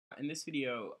in this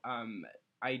video,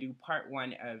 I do part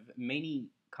one of many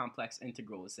complex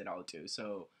integrals that I'll do.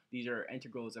 So these are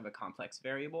integrals of a complex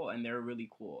variable, and they're really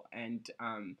cool. And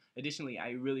additionally,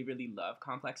 I really love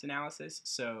complex analysis,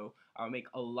 so I'll make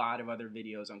a lot of other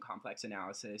videos on complex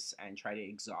analysis and try to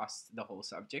exhaust the whole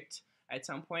subject at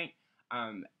some point.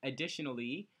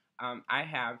 Additionally, I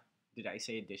have, did I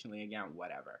say additionally again?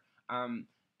 Whatever.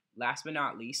 Last but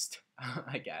not least,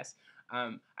 I guess,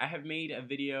 I have made a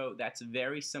video that's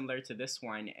very similar to this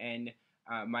one in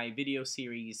my video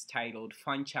series titled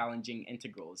Fun Challenging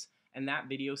Integrals. In that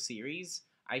video series,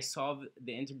 I solved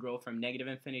the integral from negative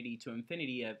infinity to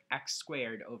infinity of x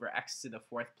squared over x to the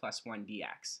fourth plus 1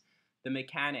 dx. The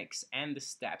mechanics and the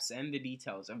steps and the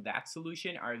details of that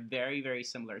solution are very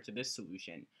similar to this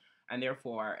solution. And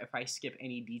therefore, if I skip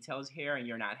any details here and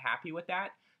you're not happy with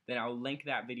that, then I'll link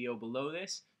that video below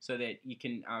this so that you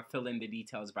can fill in the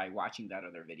details by watching that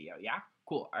other video. Yeah?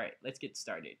 Cool. All right, let's get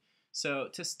started. So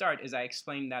to start, as I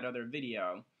explained that other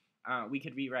video, we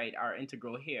could rewrite our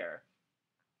integral here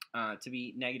to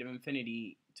be negative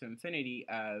infinity to infinity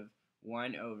of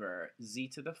 1 over z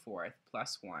to the fourth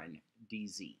plus 1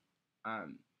 dz.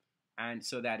 And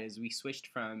so that is, we switched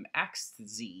from x to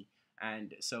z,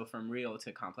 and so from real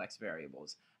to complex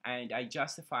variables. And I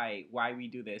justify why we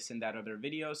do this in that other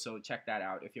video, so check that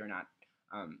out if you're not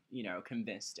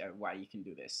convinced of why you can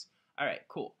do this. All right,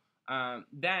 cool.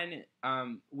 Then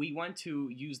we want to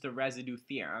use the residue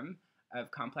theorem of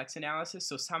complex analysis,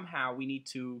 so somehow we need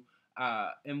to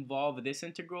involve this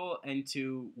integral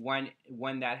into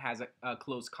one that has a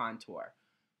closed contour.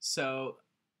 So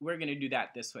we're going to do that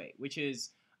this way, which is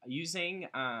using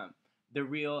the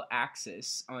real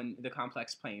axis on the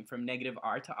complex plane from negative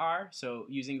r to r, so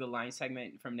using the line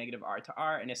segment from negative r to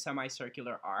r and a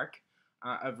semicircular arc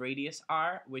of radius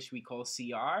r, which we call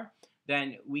CR,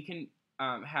 then we can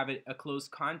have a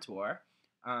closed contour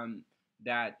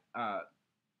that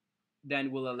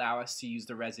then will allow us to use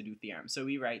the residue theorem. So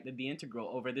we write that the integral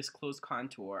over this closed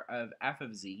contour of f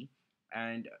of z,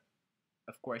 and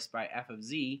of course by f of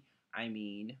z, I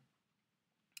mean,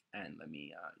 and let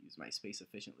me use my space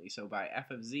efficiently. So by f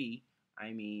of z,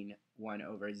 I mean 1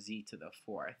 over z to the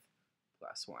fourth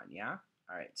plus 1, yeah?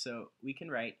 All right, so we can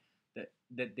write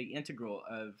that the integral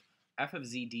of f of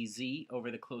z dz over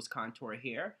the closed contour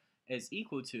here is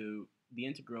equal to the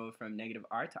integral from negative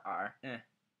r to r.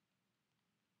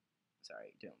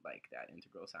 Sorry, don't like that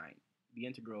integral sign. The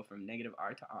integral from negative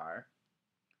r to r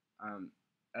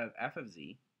of f of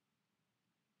z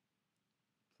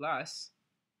plus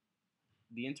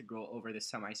the integral over the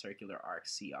semicircular arc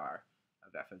CR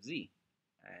of f of z.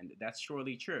 And that's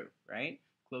surely true, right?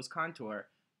 Closed contour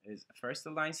is first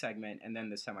the line segment and then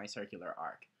the semicircular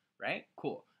arc, right?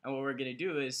 Cool. And what we're going to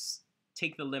do is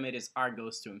take the limit as r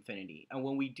goes to infinity. And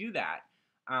when we do that,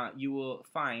 you will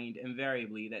find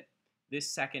invariably that this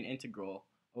second integral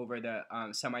over the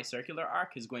semicircular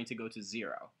arc is going to go to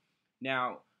 0.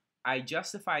 Now, I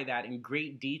justify that in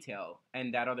great detail in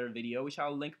that other video, which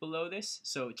I'll link below this,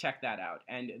 so check that out.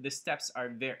 And the steps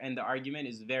are and the argument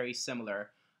is very similar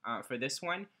for this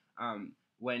one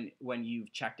when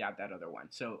you've checked out that other one.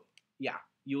 So yeah,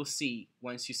 you'll see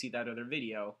once you see that other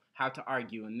video how to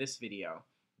argue in this video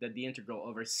that the integral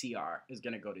over CR is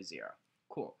going to go to 0.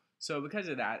 Cool. So because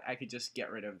of that, I could just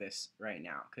get rid of this right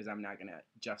now because I'm not going to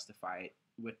justify it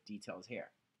with details here.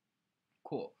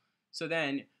 Cool. So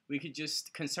then we could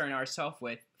just concern ourselves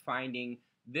with finding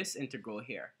this integral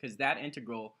here, because that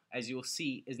integral, as you'll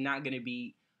see, is not going to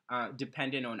be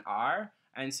dependent on r.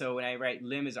 And so when I write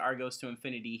lim as r goes to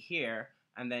infinity here,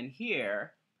 and then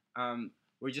here,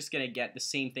 we're just going to get the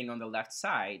same thing on the left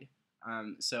side.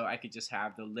 So I could just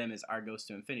have the lim as r goes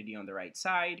to infinity on the right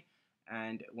side.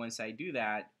 And once I do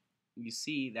that, you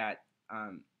see that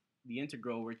the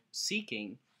integral we're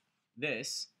seeking,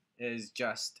 this is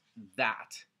just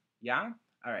that. Yeah?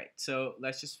 All right, so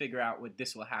let's just figure out what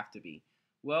this will have to be.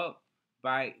 Well,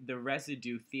 by the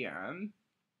residue theorem,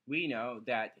 we know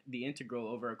that the integral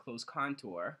over a closed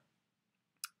contour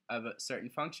of a certain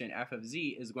function, f of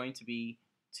z, is going to be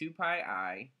 2 pi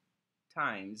I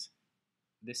times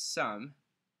the sum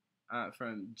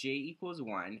from j equals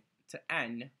 1 to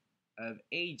n of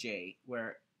aj,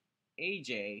 where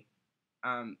aj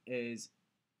is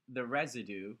the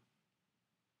residue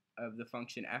of the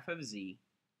function f of z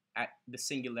at the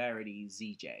singularity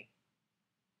zj.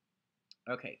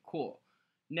 Okay, cool.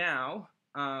 Now,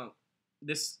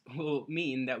 this will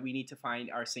mean that we need to find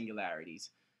our singularities.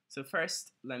 So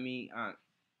first, let me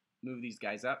move these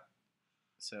guys up.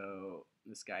 So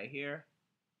this guy here,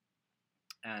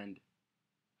 and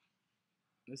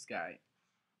this guy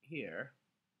here,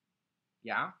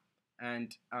 yeah?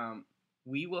 And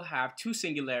we will have two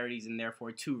singularities and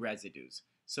therefore two residues.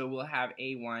 So we'll have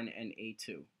A1 and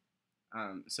A2.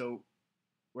 So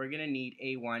we're going to need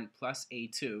A1 plus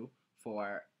A2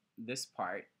 for this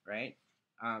part, right?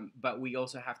 But we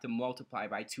also have to multiply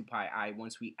by 2 pi I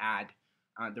once we add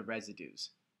the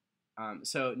residues.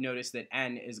 So notice that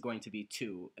n is going to be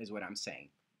 2 is what I'm saying.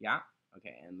 Yeah?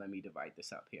 Okay, and let me divide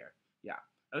this up here. Yeah.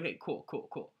 Okay, cool.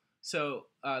 So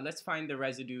let's find the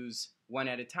residues one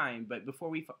at a time, but before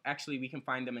we can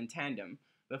find them in tandem.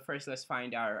 But first let's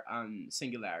find our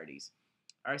singularities.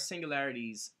 Our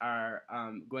singularities are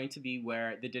going to be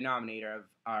where the denominator of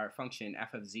our function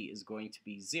f of z is going to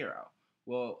be 0.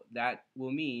 Well, that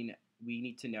will mean we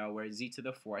need to know where z to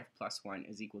the 4th plus 1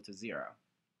 is equal to 0.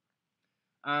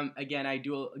 Again, I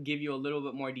do give you a little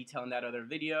bit more detail in that other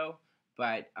video,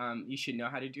 but you should know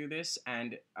how to do this.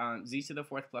 And z to the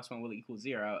 4th plus 1 will equal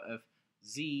 0 if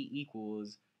z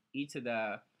equals e to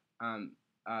the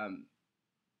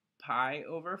pi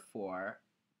over 4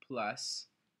 plus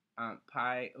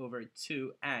pi over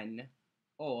 2n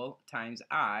all times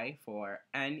I for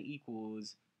n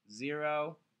equals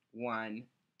 0, 1,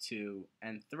 2,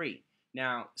 and 3.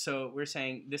 Now, so we're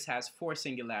saying this has 4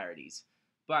 singularities,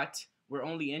 but we're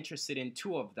only interested in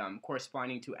 2 of them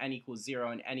corresponding to n equals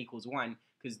 0 and n equals 1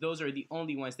 because those are the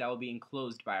only ones that will be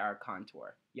enclosed by our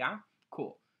contour. Yeah?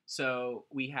 Cool. So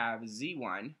we have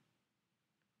z1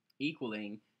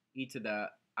 equaling e to the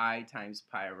I times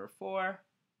pi over 4,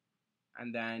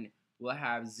 and then we'll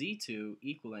have z2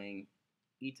 equaling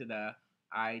e to the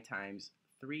I times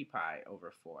 3 pi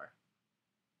over 4.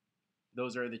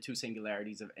 Those are the 2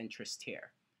 singularities of interest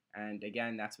here. And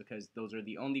again, that's because those are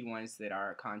the only ones that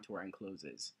our contour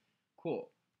encloses. Cool.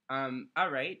 All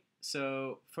right,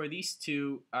 so for these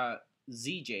two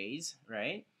ZJs,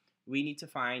 right, we need to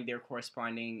find their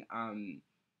corresponding,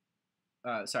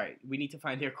 we need to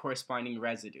find their corresponding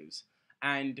residues.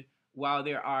 And while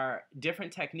there are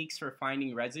different techniques for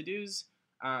finding residues,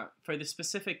 for the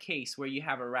specific case where you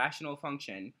have a rational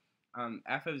function,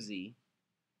 f of z,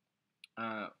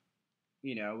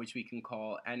 which we can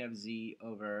call n of z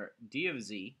over d of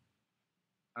z,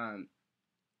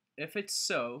 if it's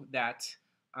so that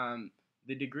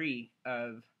the degree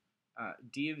of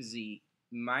d of z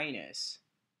minus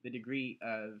the degree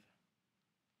of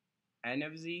n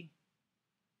of z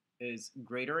is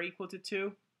greater or equal to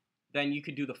 2, then you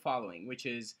could do the following, which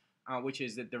is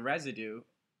that the residue,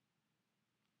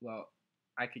 well,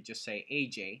 I could just say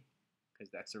aj, because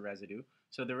that's a residue.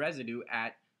 So the residue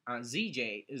at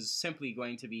zj is simply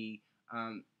going to be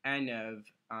n of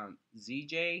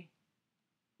zj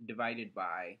divided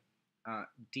by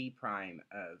d prime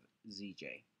of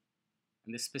zj.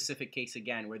 In this specific case,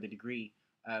 again, where the degree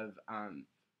of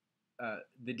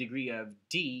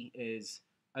d is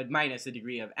minus the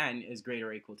degree of n is greater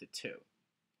or equal to 2.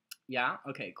 Yeah?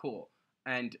 Okay, cool.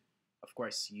 And of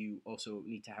course, you also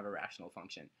need to have a rational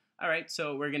function. All right,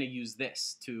 so we're going to use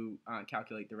this to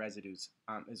calculate the residues,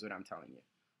 is what I'm telling you.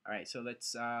 All right, so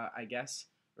let's, I guess,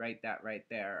 write that right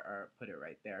there, or put it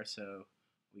right there so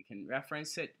we can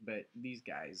reference it. But these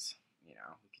guys, we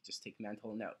could just take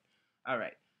mental note. All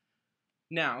right.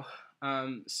 Now,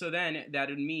 so then that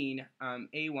would mean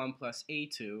A1 plus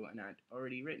A2, and I'd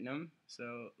already written them,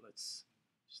 so let's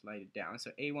slide it down.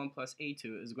 So A1 plus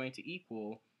A2 is going to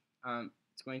equal,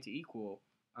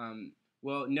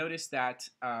 well, notice that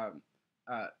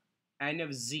n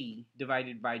of z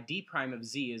divided by d prime of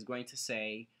z is going to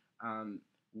say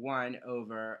 1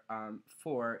 over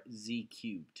 4z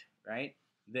cubed, right?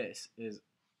 This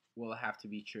will have to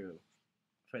be true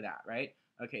for that, right?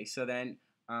 Okay, so then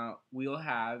we'll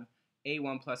have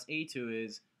A1 plus A2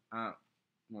 is, well,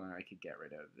 I could get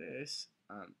rid of this.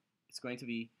 It's going to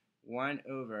be 1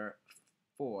 over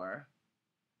 4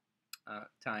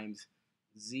 times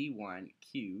z1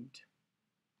 cubed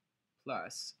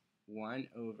plus 1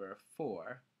 over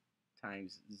 4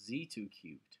 times z2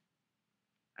 cubed.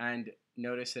 And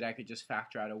notice that I could just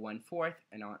factor out a 1/4,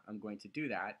 and I'm going to do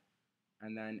that.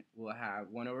 And then we'll have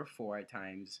 1 over 4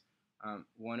 times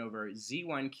 1 over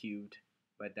z1 cubed,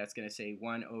 but that's going to say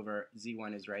 1 over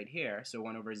z1 is right here. So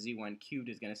 1 over z1 cubed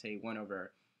is going to say 1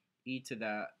 over e to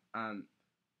the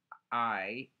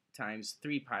I times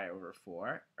 3 pi over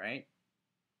 4, right?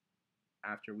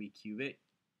 After we cube it.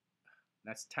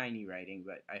 That's tiny writing,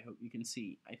 but I hope you can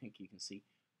see. I think you can see.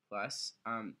 Plus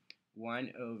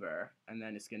 1 over, and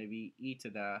then it's going to be e to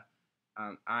the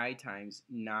I times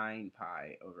 9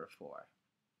 pi over 4.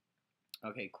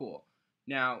 Okay, cool.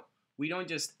 Now, we don't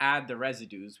just add the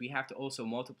residues. We have to also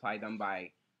multiply them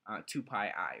by 2 pi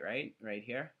I, right? Right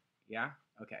here? Yeah?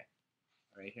 Okay.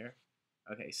 Right here?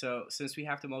 Okay, so since we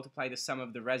have to multiply the sum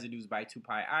of the residues by 2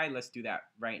 pi I, let's do that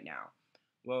right now.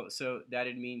 Well, so that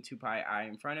would mean 2 pi I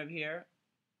in front of here,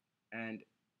 and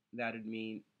that would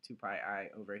mean 2 pi I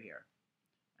over here.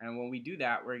 And when we do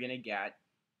that, we're going to get,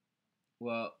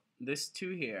 well, this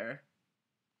 2 here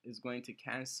is going to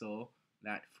cancel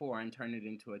that 4 and turn it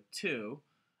into a 2.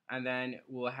 And then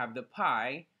we'll have the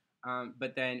pi,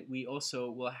 but then we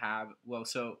also will have, well,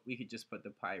 so we could just put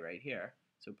the pi right here.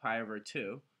 So pi over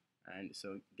 2, and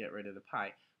so get rid of the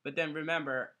pi. But then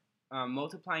remember,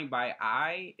 multiplying by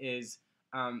I is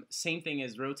same thing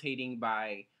as rotating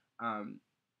by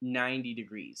 90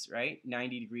 degrees, right?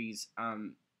 90 degrees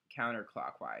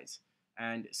counterclockwise.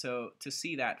 And so to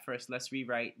see that, first let's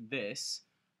rewrite this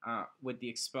with the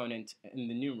exponent in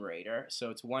the numerator. So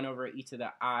it's 1 over e to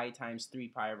the I times 3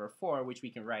 pi over 4, which we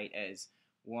can write as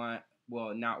 1,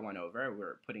 well, not 1 over,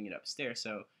 we're putting it upstairs,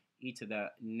 so e to the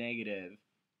negative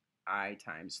I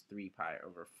times 3 pi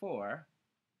over 4.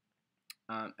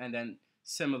 And then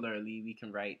similarly, we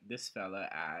can write this fella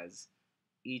as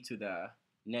e to the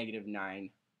negative 9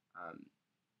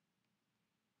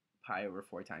 pi over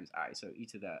 4 times I. So e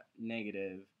to the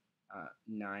negative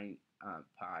 9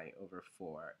 pi over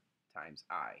 4 times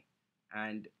I.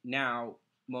 And now,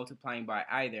 multiplying by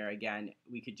I there, again,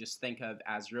 we could just think of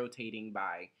as rotating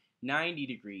by 90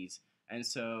 degrees. And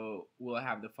so we'll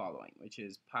have the following, which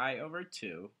is pi over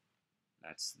 2,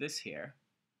 that's this here,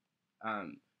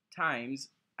 times,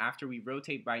 after we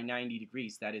rotate by 90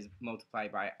 degrees, that is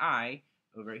multiplied by I,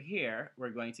 over here, we're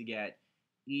going to get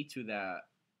e to the,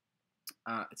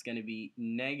 it's going to be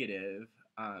negative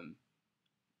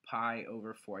pi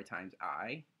over 4 times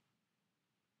I,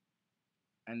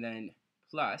 and then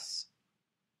plus,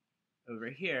 over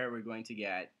here, we're going to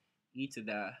get e to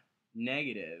the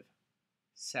negative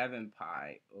 7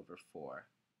 pi over 4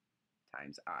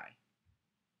 times I.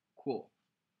 Cool.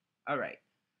 All right.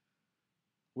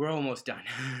 We're almost done.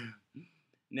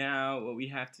 Now, what we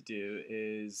have to do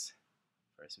is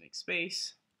first make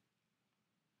space,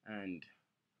 and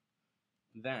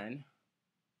then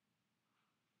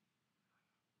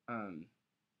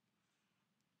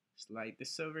slide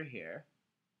this over here,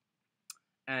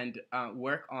 and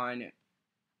work on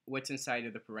what's inside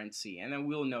of the parentheses, and then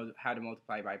we'll know how to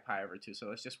multiply by pi over 2. So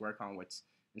let's just work on what's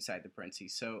inside the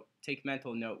parentheses. So take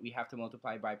mental note, we have to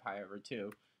multiply by pi over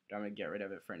 2, but I'm going to get rid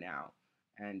of it for now,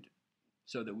 and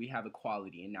so that we have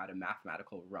equality and not a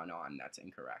mathematical run-on that's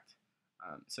incorrect.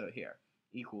 So here,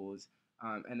 equals,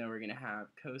 and then we're going to have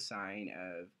cosine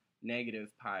of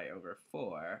negative pi over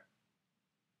 4,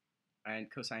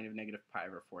 and cosine of negative pi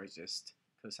over 4 is just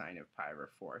cosine of pi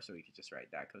over 4, so we could just write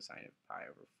that cosine of pi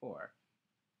over 4,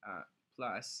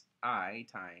 plus I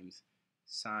times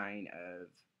sine of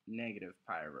negative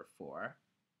pi over 4,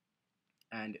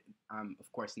 and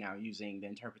of course now using the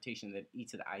interpretation that e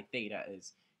to the I theta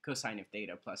is cosine of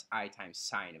theta plus I times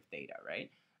sine of theta, right?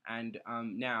 And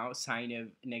now sine of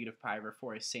negative pi over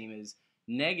 4 is same as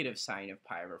negative sine of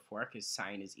pi over 4, because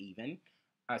sine is even,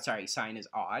 sine is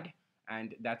odd,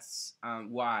 and that's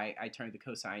why I turned the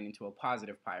cosine into a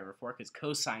positive pi over 4, because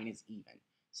cosine is even,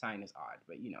 sine is odd,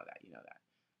 but you know that,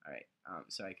 All right,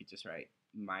 so I could just write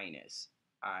minus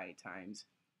I times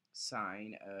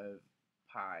sine of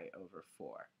pi over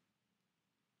 4.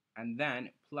 And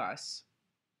then plus,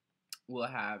 we'll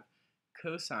have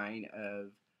cosine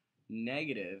of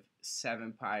negative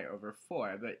 7 pi over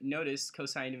 4. But notice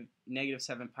cosine of negative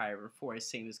 7 pi over 4 is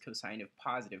same as cosine of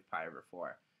positive pi over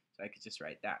 4. So I could just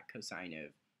write that, cosine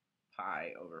of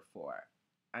pi over 4.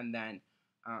 And then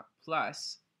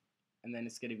plus, and then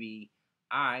it's going to be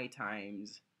I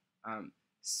times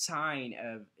sine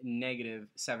of negative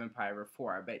 7 pi over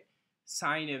 4. But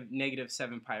sine of negative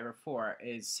 7 pi over 4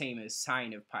 is same as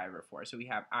sine of pi over 4. So we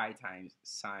have I times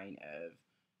sine of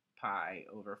pi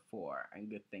over 4, and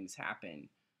good things happen.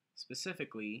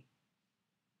 Specifically,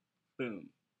 boom,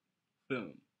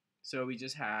 boom. So we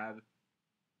just have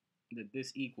that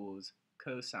this equals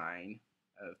cosine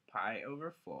of pi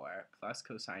over 4 plus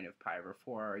cosine of pi over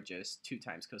 4, or just 2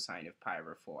 times cosine of pi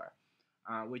over 4,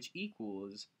 which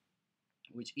equals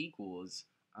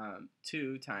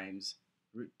 2 times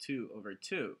root 2 over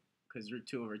 2, because root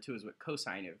 2 over 2 is what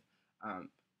cosine of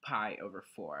pi over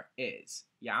 4 is,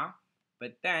 yeah?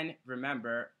 But then,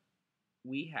 remember,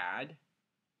 we had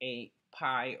a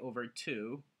pi over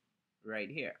 2 right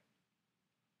here.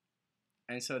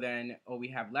 And so then all we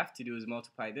have left to do is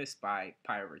multiply this by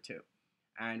pi over 2.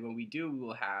 And when we do, we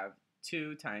will have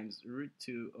 2 times root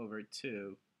 2 over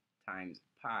 2 times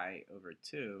pi over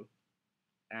 2.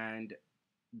 And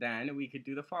then we could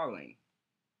do the following.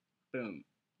 Boom,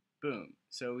 boom.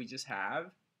 So we just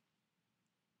have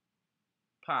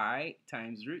pi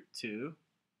times root 2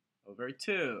 over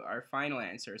 2, our final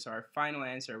answer. So our final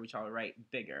answer, which I'll write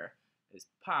bigger, is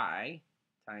pi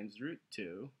times root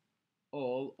 2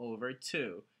 all over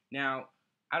 2. Now,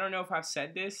 I don't know if I've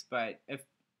said this, but if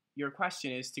your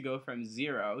question is to go from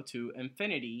 0 to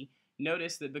infinity,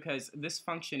 notice that because this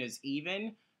function is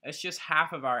even, it's just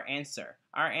half of our answer.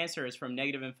 Our answer is from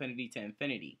negative infinity to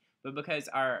infinity. But because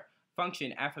our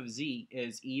function f of z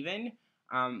is even,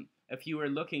 if you were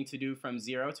looking to do from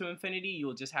 0 to infinity,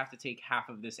 you'll just have to take half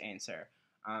of this answer.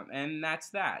 And that's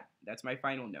that. That's my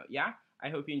final note. Yeah? I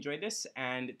hope you enjoyed this,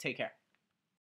 and take care.